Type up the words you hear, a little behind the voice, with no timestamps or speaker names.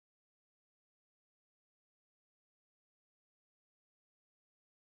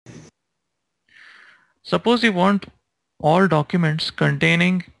Suppose you want all documents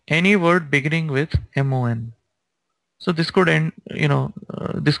containing any word beginning with MON. So this could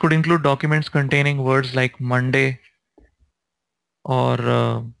this could include documents containing words like Monday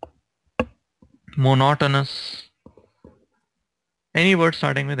or monotonous, any word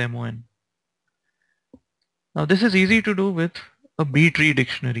starting with MON. Now this is easy to do with a B-tree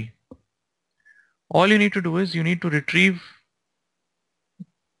dictionary. All you need to do is you need to retrieve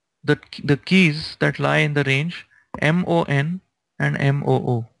the keys that lie in the range MON and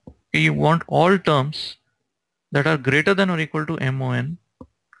MOO. You want all terms that are greater than or equal to MON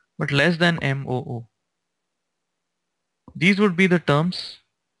but less than MOO. These would be the terms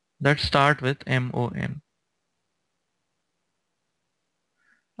that start with MON.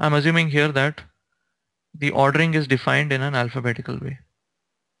 I'm assuming here that the ordering is defined in an alphabetical way.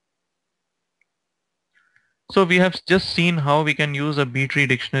 So we have just seen how we can use a B-tree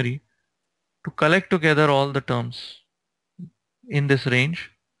dictionary to collect together all the terms in this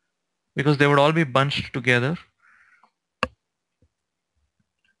range, because they would all be bunched together.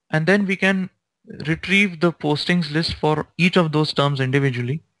 And then we can retrieve the postings list for each of those terms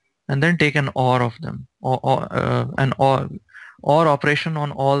individually and then take an OR of them, or an OR operation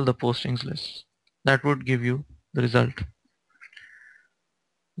on all the postings lists. That would give you the result.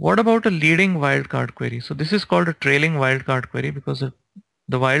 What about a leading wildcard query? So this is called a trailing wildcard query because the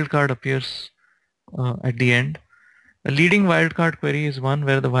wildcard appears at the end. A leading wildcard query is one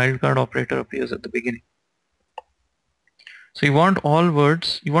where the wildcard operator appears at the beginning. So you want all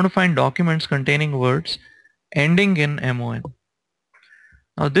words, you want to find documents containing words ending in MON.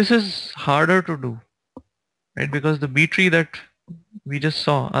 Now this is harder to do, right? Because the B tree that we just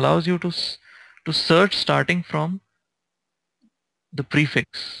saw allows you to search starting from the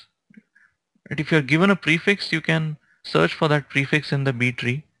prefix. Right? If you're given a prefix, you can search for that prefix in the B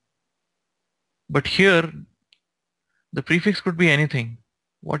tree. But here, the prefix could be anything.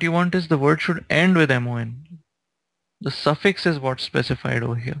 What you want is the word should end with MON. The suffix is what's specified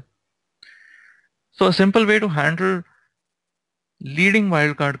over here. So a simple way to handle leading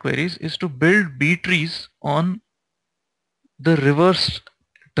wildcard queries is to build B trees on the reversed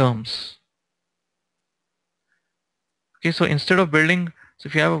terms. Okay, so instead of building, so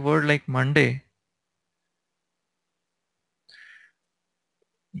if you have a word like Monday,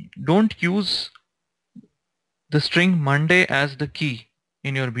 don't use the string Monday as the key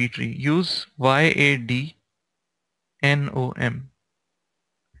in your B tree. Use YADNOM.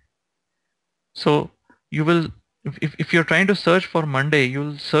 So you will, if you're trying to search for Monday,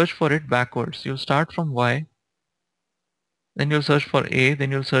 you'll search for it backwards. You'll start from Y, then you'll search for A,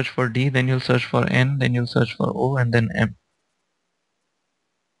 then you'll search for D, then you'll search for N, then you'll search for O, and then M.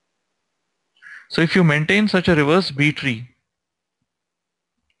 So if you maintain such a reverse B tree,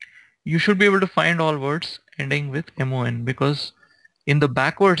 you should be able to find all words ending with MON, because in the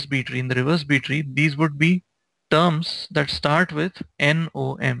backwards B tree, in the reverse B tree, these would be terms that start with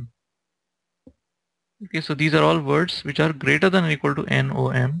NOM. Okay, so these are all words which are greater than or equal to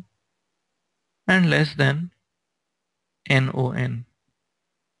NOM and less than NON.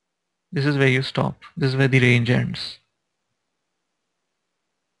 This is where you stop. This is where the range ends.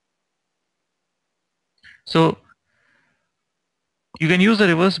 So you can use the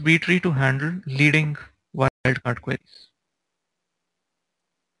reverse B tree to handle leading wildcard queries.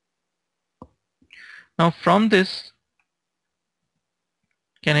 Now from this,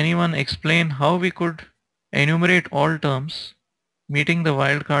 can anyone explain how we could enumerate all terms meeting the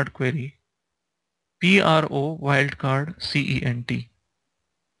wildcard query PRO wildcard CENT?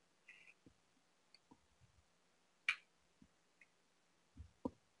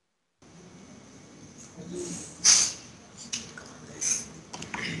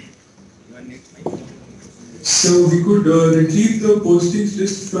 So we could retrieve the postings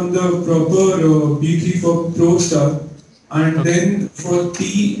list from the proper B3 for Pro Star, and then for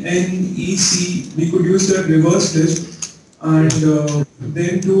TNEC we could use the reverse list, and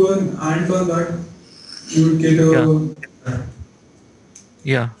then do an AND on that. You would get a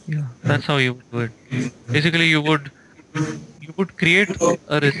Yeah, that's how you would do it. Basically, you would create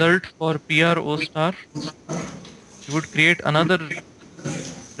a result for PRO star. You would create another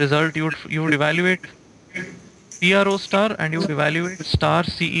result. You would evaluate PRO star and you would evaluate star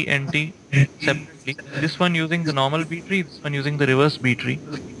CENT separately. This one using the normal B tree, this one using the reverse B tree.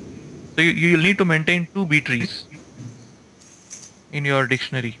 So you'll need to maintain two B trees in your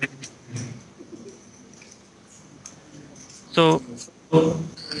dictionary. So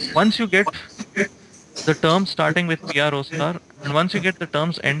once you get the terms starting with PRO star and once you get the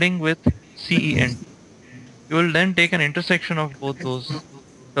terms ending with CENT, you will then take an intersection of both those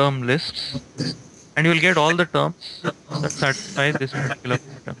term lists and you will get all the terms that satisfy this particular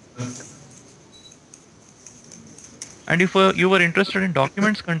pattern. And if you were interested in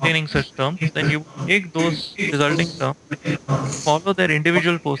documents containing such terms, then you would take those resulting terms, follow their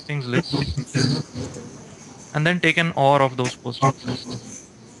individual postings lists, and then take an OR of those postings lists.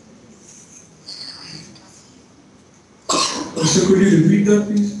 So could you repeat that,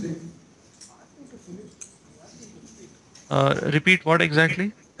 please? Repeat what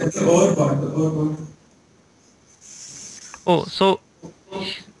exactly? The or part, the or part. Oh, so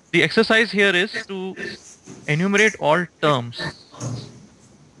the exercise here is to enumerate all terms,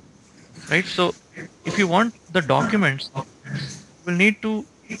 right? So if you want the documents, you will need to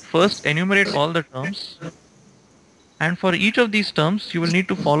first enumerate all the terms, and for each of these terms, you will need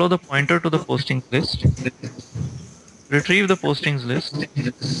to follow the pointer to the postings list, retrieve the postings list,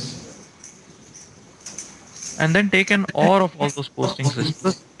 and then take an OR of all those postings lists.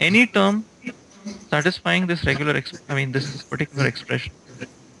 Because any term satisfying this this particular expression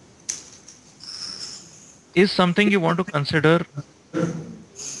is something you want to consider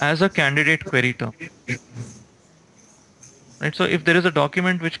as a candidate query term, right? So if there is a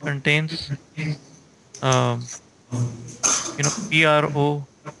document which contains, um, PRO,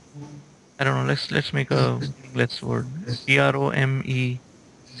 I don't know, let's make a meaningless word, PROMECNT.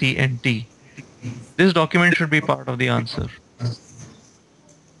 This document should be part of the answer.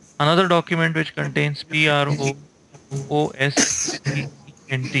 Another document which contains PROOSCENT.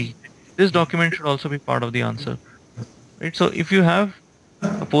 This document should also be part of the answer, right? So if you have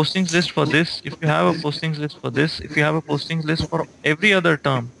a postings list for this, if you have a postings list for this, if you have a postings list for every other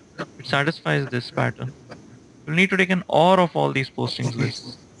term which satisfies this pattern, you'll need to take an OR of all these postings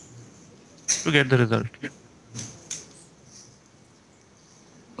lists to get the result.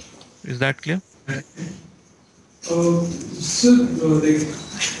 Is that clear? So, like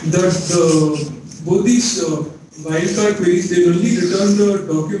the both these wildcard queries, they only return the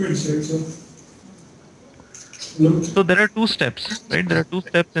documents, right? So, no? So there are two steps, right? There are two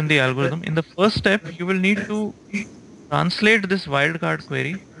steps in the algorithm. In the first step, you will need to translate this wildcard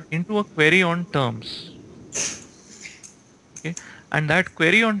query into a query on terms. Okay, and that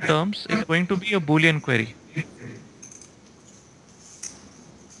query on terms is going to be a Boolean query.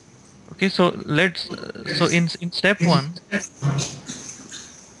 Okay, so in step one,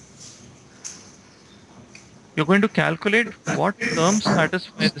 you're going to calculate what terms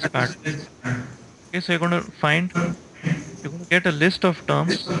satisfy this pattern. Okay, so you're going to get a list of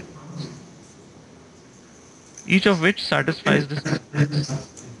terms, each of which satisfies this pattern.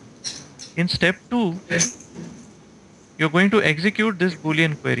 In step two, you're going to execute this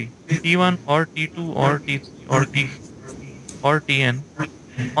Boolean query, T1 or T2 or T3 or T4 or Tn,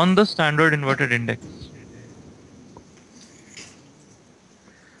 on the standard inverted index.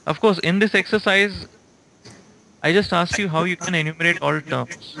 Of course, in this exercise, I just asked you how you can enumerate all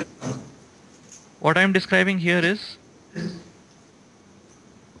terms. What I'm describing here is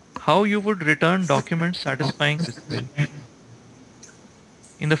how you would return documents satisfying this query.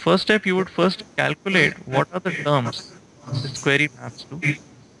 In the first step, you would first calculate what are the terms this query maps to.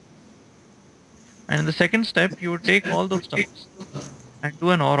 And in the second step, you would take all those terms and do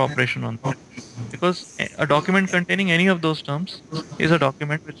an OR operation on them. Because a document containing any of those terms is a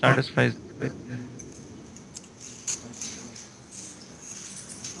document which satisfies this query.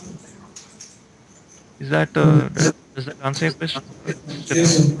 Is that does that answer your question?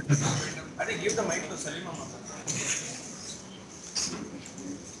 Yes, sir.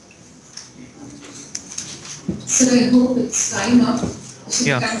 So I hope it's time up. So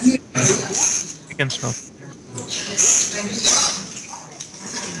Yeah, continue. we can stop. Yes, thank you.